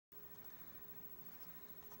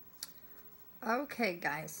Okay,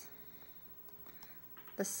 guys,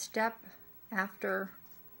 the step after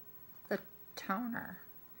the toner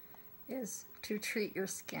is to treat your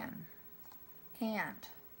skin, and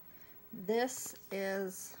this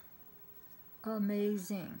is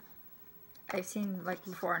amazing. I've seen like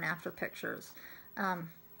before and after pictures.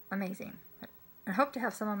 Amazing. I hope to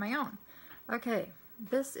have some of my own. Okay,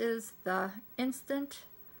 this is the Instant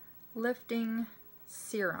Lifting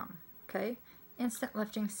Serum. Okay, Instant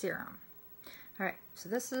Lifting Serum. Alright, so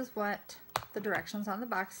this is what the directions on the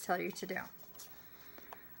box tell you to do.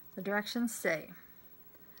 The directions say,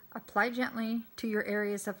 apply gently to your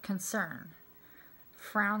areas of concern.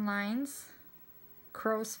 Frown lines,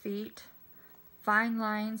 crow's feet, fine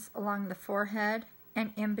lines along the forehead,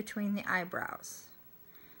 and in between the eyebrows.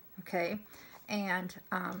 Okay, and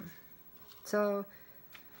so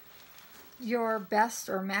your best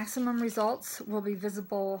or maximum results will be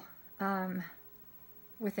visible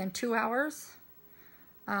within 2 hours.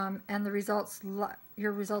 And the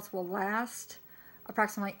your results will last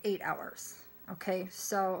approximately 8 hours. Okay,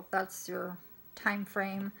 so that's your time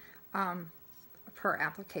frame per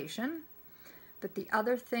application. But the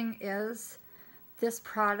other thing is, this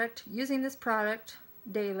product, using this product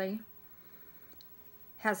daily,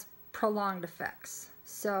 has prolonged effects.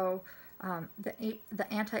 So the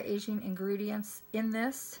anti-aging ingredients in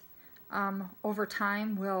this over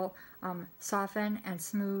time will soften and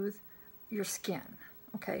smooth your skin.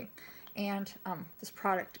 Okay, and this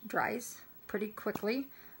product dries pretty quickly,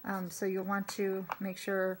 so you'll want to make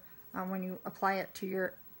sure when you apply it to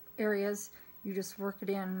your areas, you just work it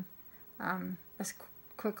in as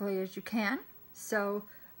quickly as you can, so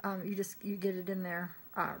you get it in there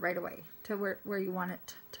right away to where you want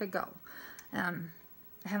it to go. I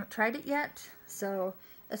haven't tried it yet, so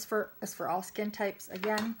it's for all skin types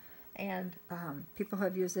again, and people who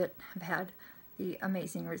have used it have had the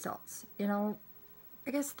amazing results. You know, I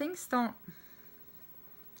guess I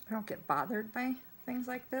don't get bothered by things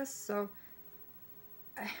like this, so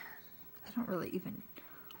I don't really even,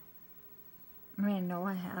 I mean, I know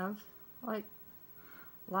I have like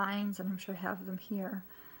lines, and I'm sure I have them here.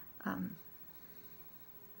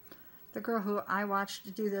 The girl who I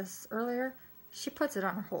watched do this earlier, she puts it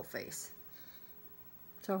on her whole face.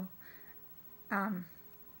 So, and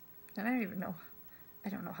I don't know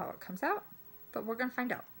how it comes out, but we're gonna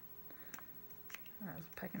find out. I was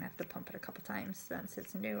probably gonna have to pump it a couple times since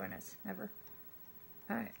it's new and it's never.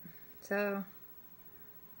 Alright, so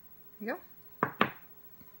here you go.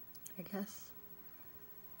 I guess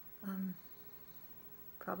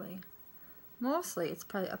probably mostly it's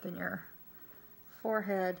probably up in your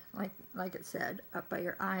forehead, like it said, up by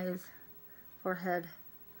your eyes, forehead,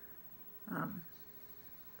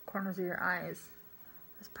 corners of your eyes.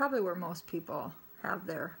 That's probably where most people have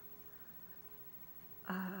their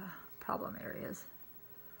problem areas.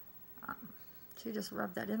 So you just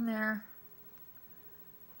rub that in there,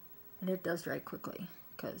 and it does dry quickly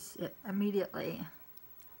because it immediately,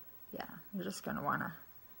 yeah, you're just going to want to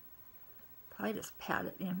probably just pat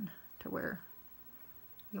it in to where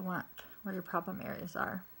you want, where your problem areas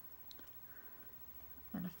are.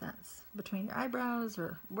 And if that's between your eyebrows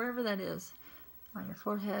or wherever that is, on your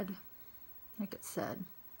forehead, like it said,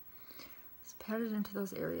 just pat it into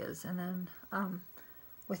those areas, and then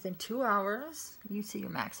within 2 hours, you see your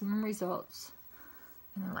maximum results.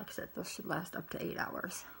 And then, like I said, those should last up to 8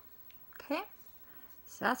 hours. Okay?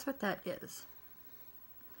 So that's what that is.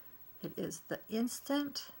 It is the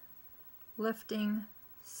Instant Lifting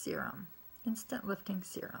Serum. Instant Lifting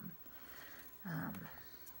Serum.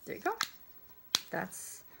 There you go.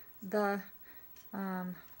 That's the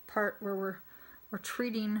part where we're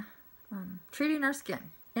treating our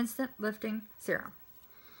skin. Instant Lifting Serum.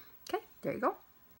 Okay, there you go.